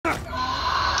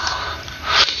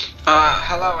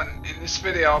Hello, and in this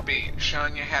video I'll be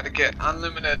showing you how to get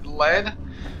unlimited lead,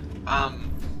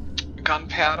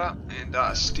 gunpowder,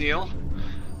 and steel.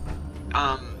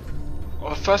 Well,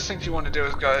 the first thing you want to do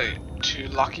is go to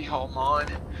Lucky Hole Mine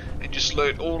and just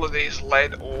loot all of these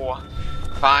lead ore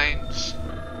veins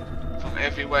from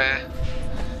everywhere,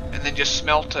 and then just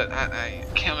smelt it at a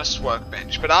chemist's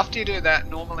workbench. But after you do that,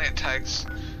 normally it takes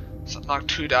something like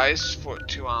 2 days for it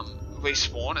to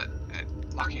respawn at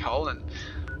Lucky Hole, and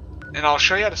I'll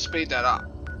show you how to speed that up.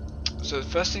 So the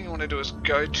first thing you want to do is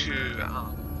go to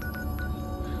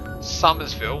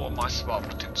Somersville. Well, my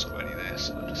survival tent's already there,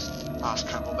 so I'll just fast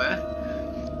travel there.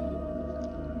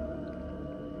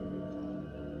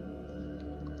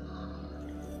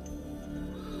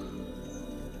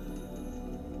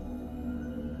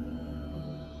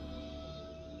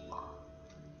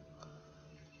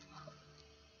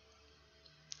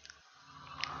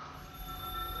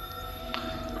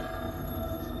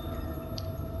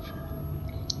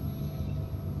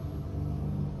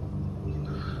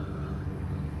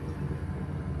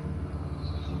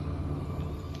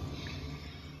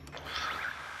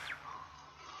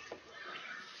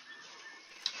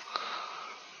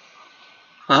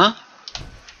 Huh?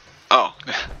 Oh,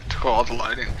 took all the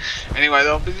loading. Anyway,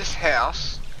 there'll be this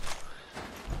house,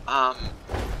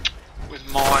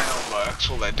 with mine or works.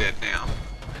 Well, they're dead now.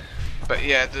 But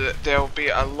yeah, there'll be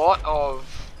a lot of.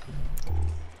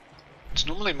 It's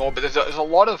normally more, but there's a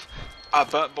lot of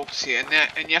burnt books here,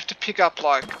 and you have to pick up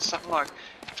like something like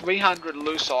 300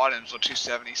 loose items or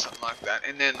 270, something like that,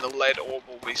 and then the lead orb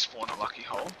will respawn a Lucky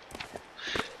Hole.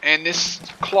 And this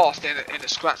cloth, and a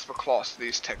scratch for cloth,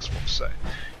 these textbooks, so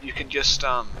you can just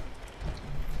what's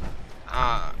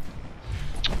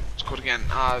it called again?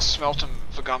 Smelt them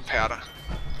for gunpowder.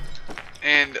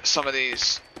 And some of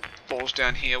these balls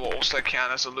down here will also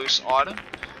count as a loose item.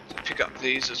 So pick up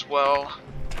these as well.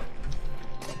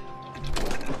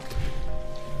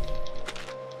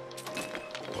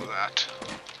 All of that.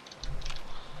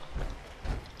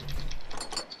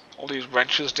 All these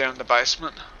wrenches down in the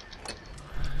basement.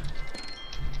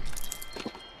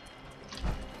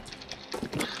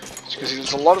 Because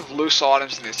there's a lot of loose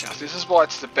items in this house. This is why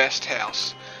it's the best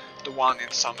house. The one in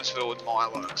Somersville with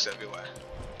fireworks everywhere.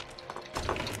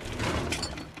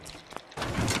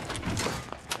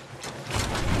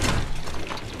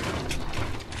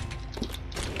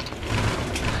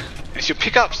 If you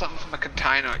pick up something from a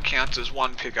container, it counts as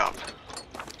one pickup.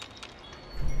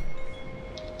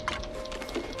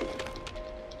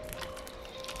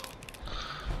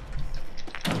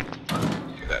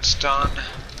 Okay, that's done.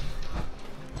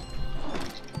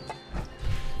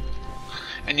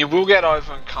 And you will get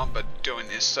over encumbered doing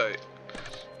this, so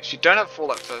if you don't have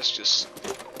fallout first, just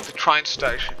the train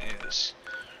station is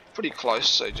pretty close,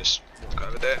 so just walk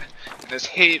over there. And there's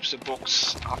heaps of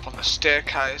books up on the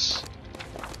staircase.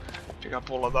 Pick up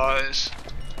all of those.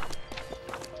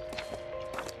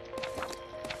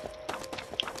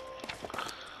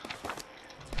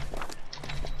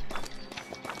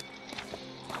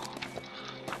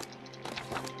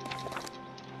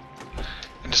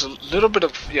 And there's a little bit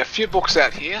of, a few books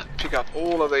out here. Pick up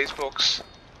all of these books.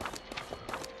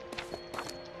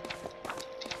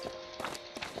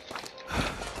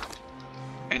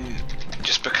 And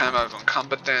just became over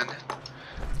encumbered then.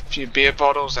 A few beer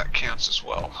bottles, that counts as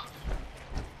well.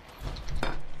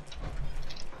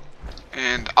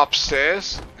 And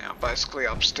upstairs, now basically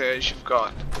upstairs you've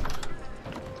got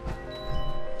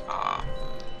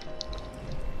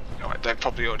they've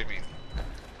probably already been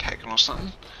taken or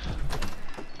something.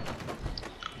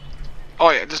 Oh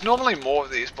yeah, there's normally more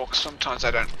of these books. Sometimes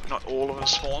not all of them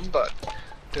spawn, but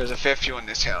there's a fair few in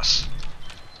this house.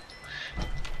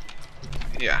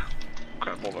 Yeah,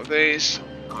 grab all of these.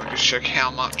 I'll just check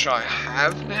how much I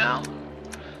have now.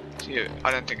 So I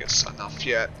don't think it's enough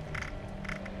yet.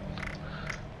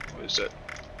 What is it?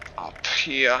 Up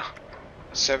here,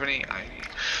 70, 80.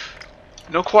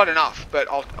 Not quite enough, but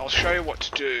I'll show you what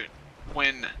to do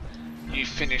when you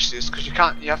finish this, because you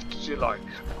have to do like,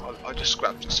 I'll just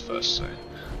grab this first so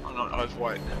I'm not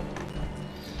overweight.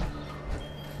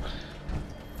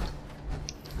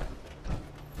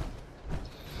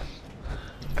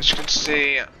 As you can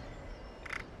see,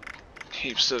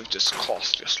 heaps of just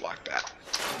cloth just like that.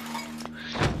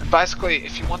 And basically,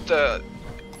 if you want the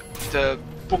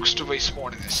books to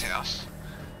respawn in this house,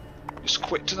 just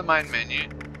quit to the main menu.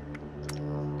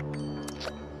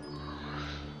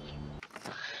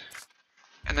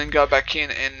 And then go back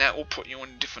in, and that will put you on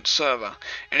a different server.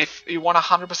 And if you want to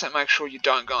 100% make sure you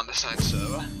don't go on the same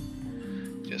server,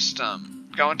 just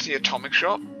go into the atomic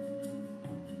shop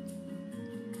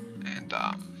and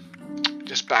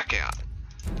just back out.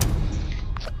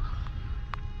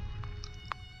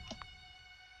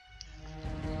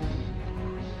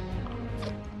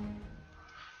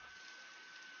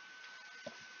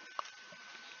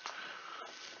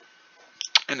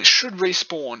 should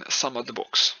respawn some of the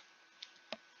books.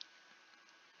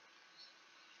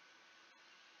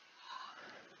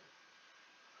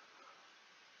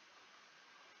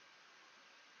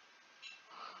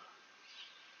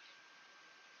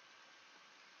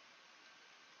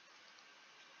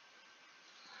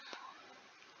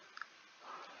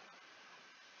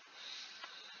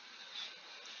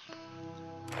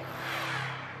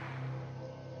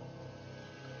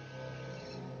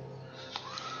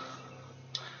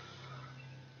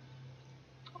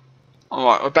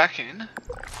 Alright, we're back in.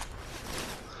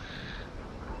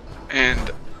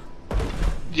 And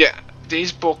yeah,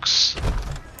 these books,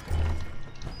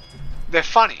 they're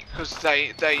funny because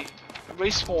they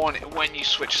respawn when you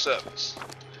switch servers.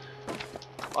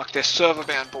 Like they're server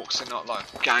bound books, they're not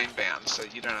like game bound, so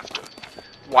you don't have to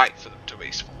wait for them to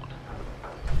respawn.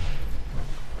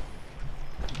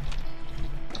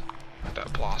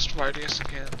 That blast radius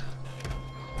again.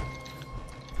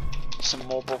 Some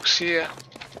more books here.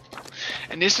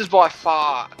 And this is by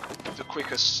far the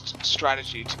quickest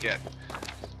strategy to get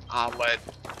lead,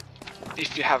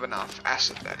 if you have enough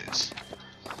acid, that is.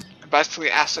 And basically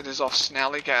acid is off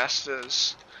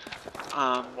snallygasses,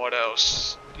 what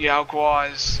else?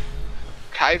 Yalguais,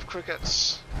 cave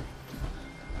crickets,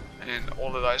 and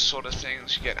all of those sort of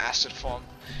things you get acid from.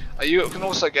 You can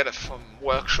also get it from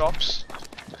workshops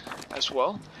as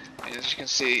well, and as you can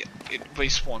see it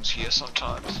respawns here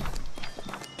sometimes.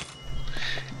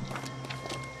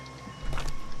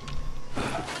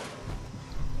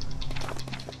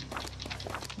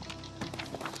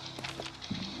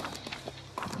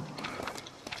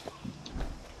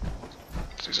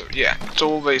 So yeah, it's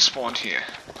all respawned here.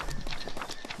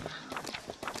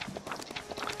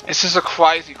 This is a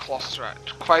crazy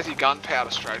crazy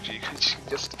gunpowder strategy, because you can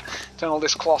just turn all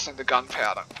this cloth into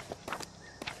gunpowder.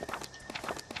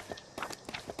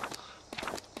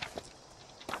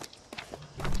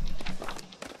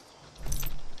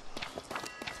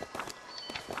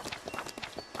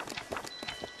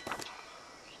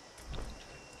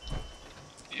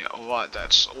 Yeah, alright,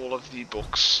 that's all of the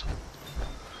books.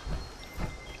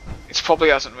 It probably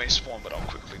hasn't respawned, but I'll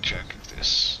quickly check if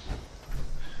this...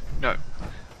 No,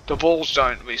 the balls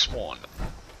don't respawn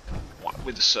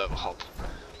with the server hop.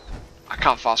 I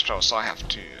can't fast travel, so I have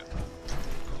to...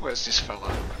 Where's this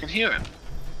fella? I can hear him.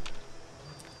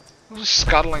 He's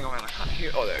scuttling around, I can't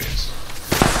hear... Oh, there he is.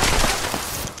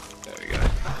 There we go.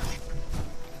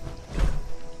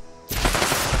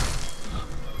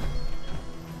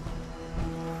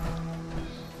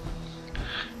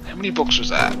 How many books was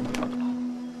that?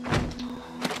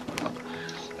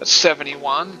 That's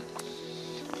 71.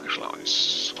 Actually, I'll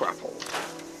just scrap all.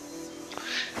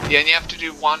 Yeah, and you have to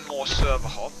do one more server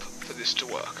hop for this to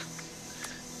work.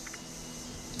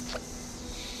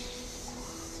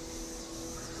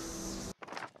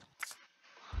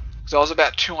 So that was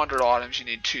about 200 items, you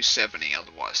need 270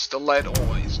 otherwise. The lead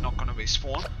always not going to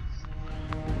respawn.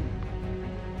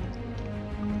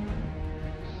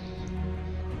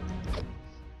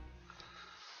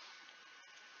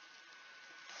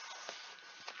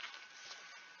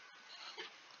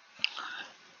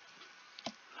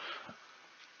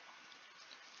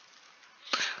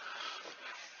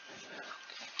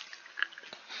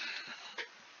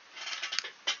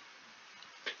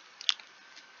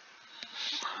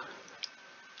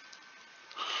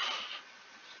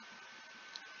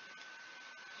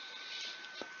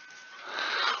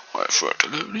 Wait for it to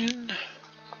load in.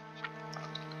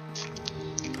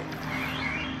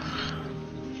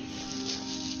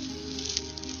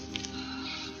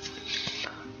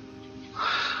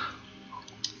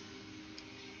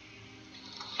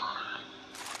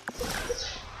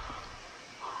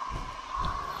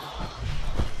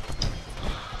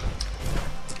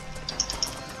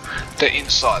 They're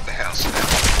inside the house now.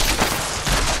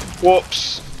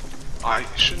 Whoops! I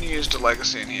shouldn't have used a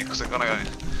legacy in here because they're gonna go.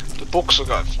 The books will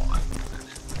go flying.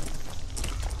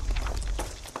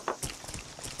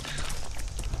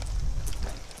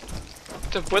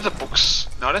 Were the books?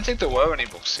 No, I don't think there were any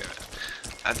books here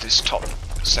at this top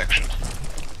section.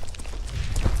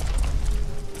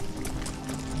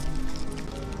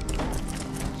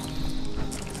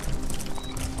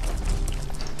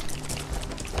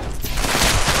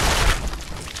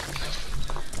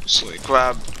 So we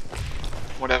grab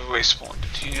whatever we spawned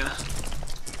in here.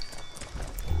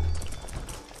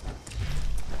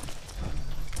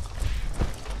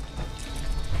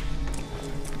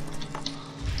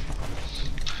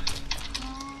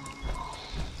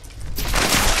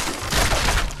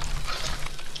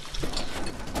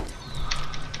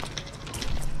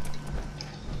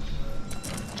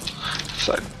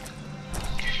 So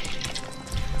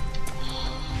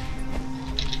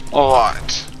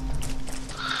Alright.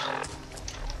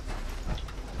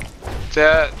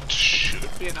 That should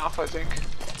be enough, I think.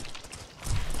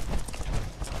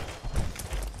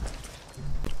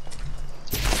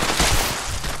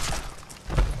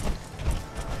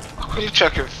 I'll quickly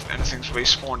check if anything's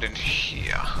respawned in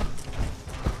here.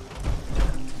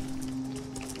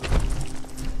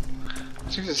 I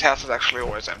think this house is actually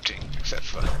always empty, except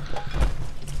for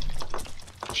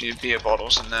a few beer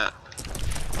bottles and that.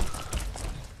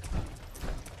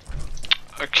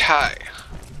 Okay.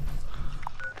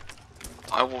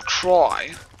 I will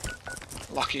try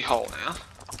Lucky Hole now.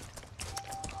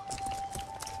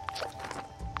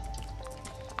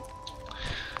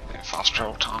 Yeah, fast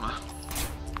travel timer.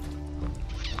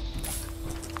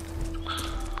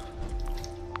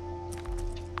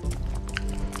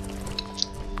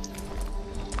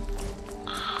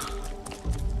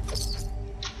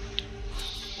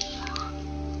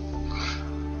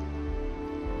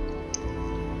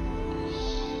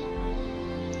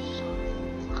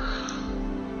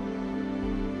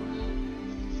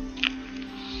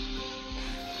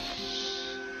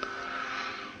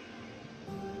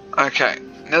 Okay,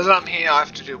 now that I'm here, I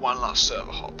have to do one last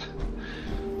server hop.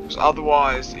 Because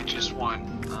otherwise, it just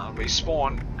won't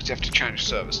respawn, because you have to change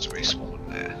servers to respawn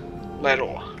there.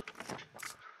 Later.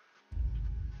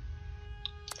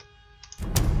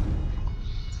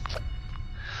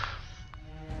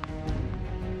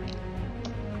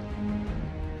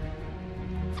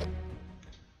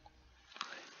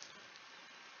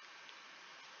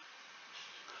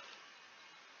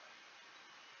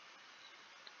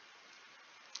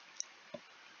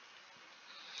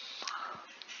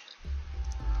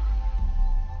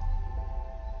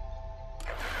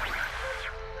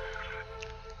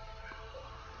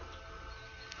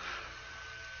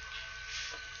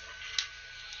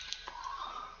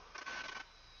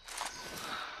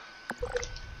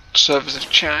 Servers have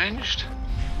changed.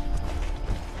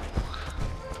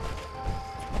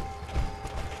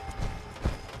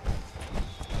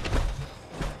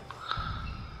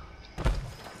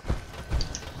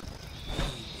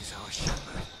 He's our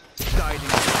shepherd, guiding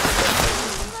us.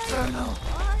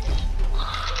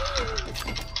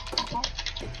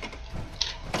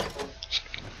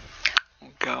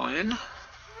 Go in.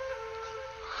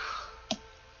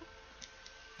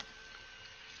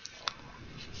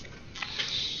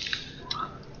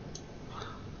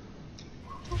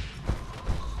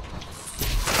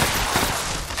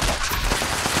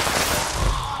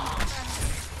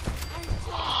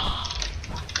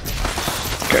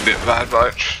 Get a bit bad,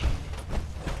 Roach.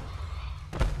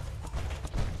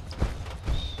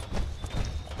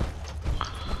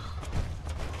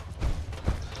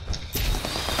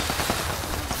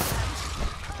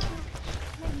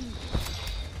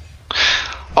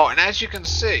 Oh, and as you can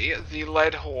see, the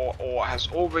lead ore has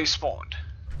all respawned.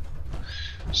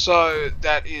 So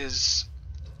that is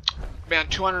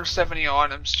around 270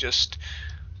 items. Just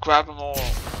grab them all.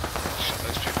 Shut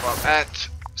those people up at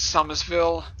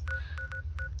Somersville.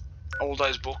 All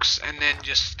those books, and then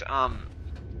just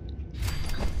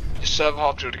server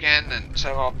hop, do it again, then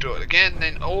server hop, do it again,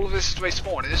 then all of this is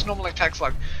respawn. And this normally takes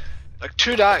like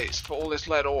 2 days for all this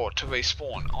lead ore to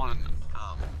respawn on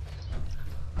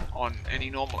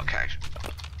any normal occasion.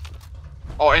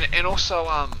 Oh, and also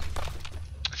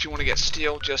if you want to get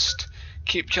steel, just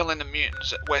keep killing the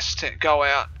mutants at West 10. Go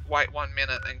out, wait 1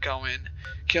 minute, then go in,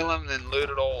 kill them, then loot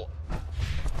it all,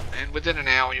 and within an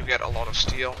hour you get a lot of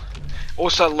steel.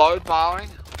 Also, load barring,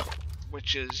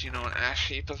 which is, you know, an ash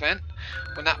heap event.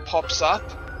 When that pops up,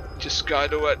 just go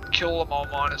to it, kill the mole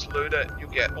miners, loot it, you'll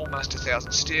get almost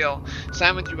 1,000 steel.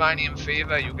 Same with uranium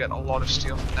fever, you'll get a lot of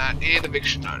steel from that, and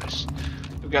eviction notice.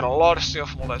 You'll get a lot of steel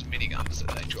from all those miniguns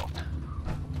that they drop.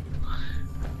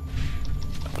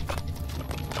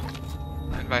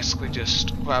 And basically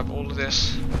just grab all of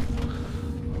this.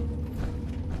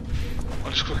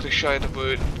 I'll just quickly show you the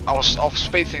loot. I'll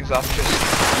speed things up,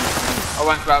 I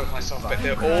won't grab it myself, but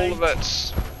all of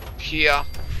it's here.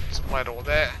 Some lead ore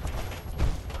there.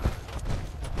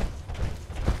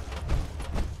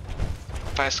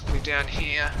 Basically down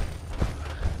here.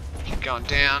 Keep going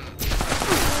down.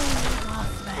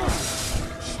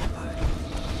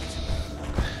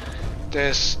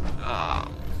 There's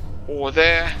ore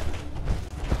there.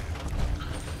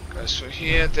 Goes through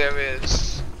here. There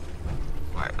is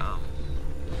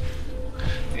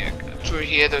yeah, through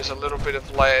here there's a little bit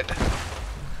of lead.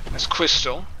 There's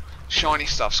crystal. Shiny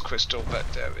stuff's crystal, but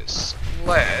there is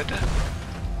lead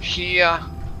here.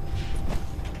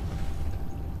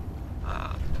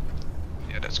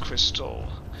 Yeah, that's crystal.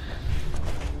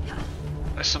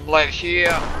 There's some lead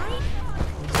here.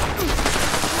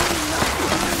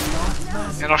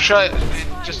 And I'll show you,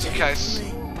 and just in case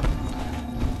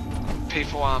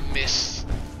people miss,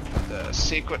 the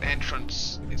secret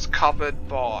entrance is covered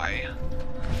by,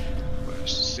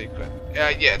 where's the secret? Yeah,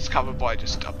 it's covered by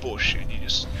just a bush, and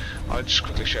I'll just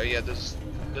quickly show you.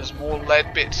 There's more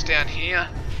lead bits down here,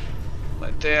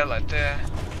 like there, like there.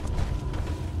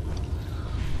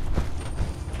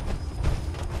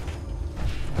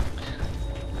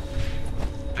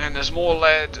 And there's more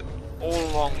lead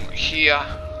all along here,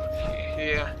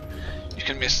 here. You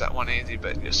can miss that one easy,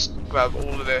 but just grab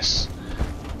all of this.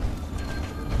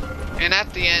 And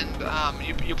at the end,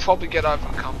 you'll probably get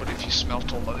overcome if you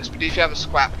smelt all of this. But if you have a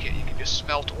scrap kit, you can just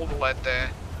smelt all the lead there.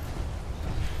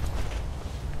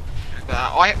 And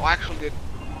I actually did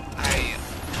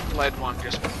a lead one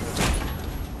just before.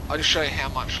 I'll just show you how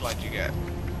much lead you get.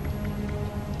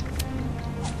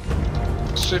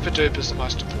 Super duper is the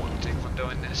most important thing when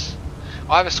doing this.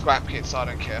 I have a scrap kit, so I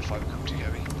don't care if I become too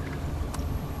heavy.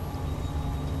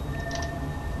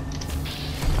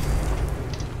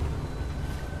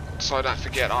 So I don't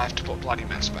forget, I have to put bloody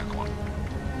mats back on.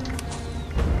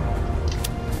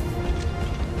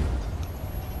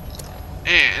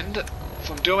 And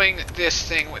from doing this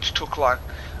thing, which took like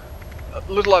a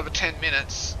little over 10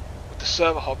 minutes, with the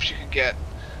server hops you can get,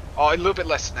 a little bit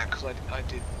less than that because I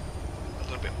did a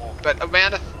little bit more, but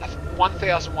around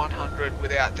 1,100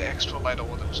 without the extra lead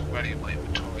ore that was already in my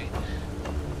inventory.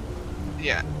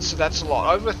 Yeah, so that's a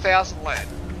lot. Over 1,000 lead,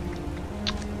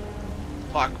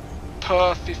 like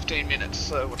per 15 minutes.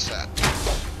 So what's that?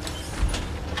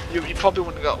 You probably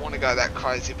wouldn't want to go that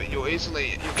crazy, but you'll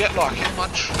get like how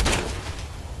much?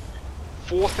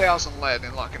 4,000 lead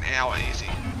in like an hour easy.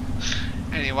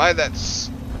 Anyway, that's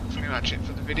pretty much it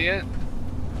for the video.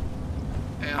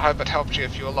 And I hope it helped you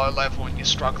if you're low level and you're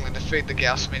struggling to feed the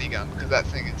Gauss minigun, because that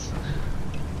thing is...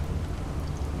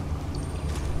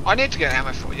 I need to get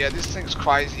ammo for it. Yeah, this thing's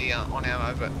crazy on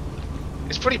ammo, but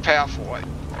it's pretty powerful. Right?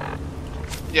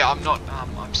 Yeah,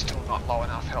 I'm still not low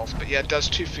enough health, but yeah, it does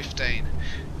 215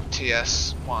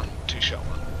 TS1 2-shot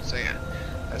one. So yeah,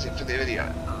 that's it for the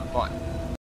video. Bye.